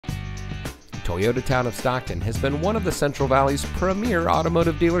Toyota Town of Stockton has been one of the Central Valley's premier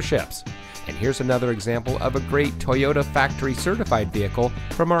automotive dealerships. And here's another example of a great Toyota factory certified vehicle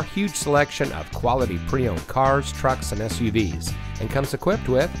from our huge selection of quality pre-owned cars, trucks, and SUVs, and comes equipped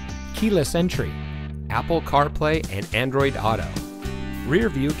with keyless entry, Apple CarPlay and Android Auto, rear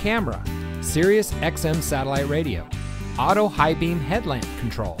view camera, Sirius XM satellite radio, auto high beam headlamp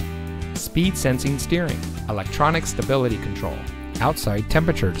control, speed sensing steering, electronic stability control, outside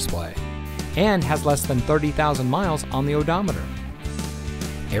temperature display, and has less than 30,000 miles on the odometer.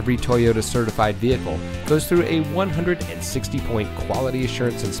 Every Toyota certified vehicle goes through a 160-point quality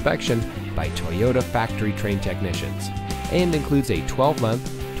assurance inspection by Toyota factory trained technicians and includes a 12-month,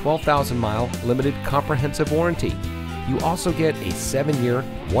 12,000-mile limited comprehensive warranty. You also get a 7-year,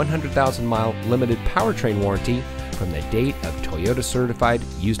 100,000-mile limited powertrain warranty from the date of Toyota certified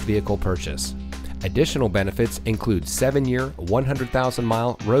used vehicle purchase. Additional benefits include 7-year,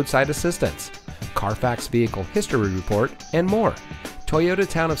 100,000-mile roadside assistance, Carfax vehicle history report, and more. Toyota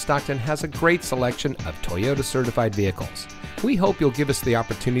Town of Stockton has a great selection of Toyota certified vehicles. We hope you'll give us the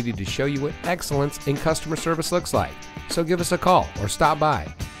opportunity to show you what excellence in customer service looks like. So give us a call or stop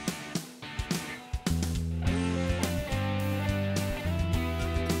by.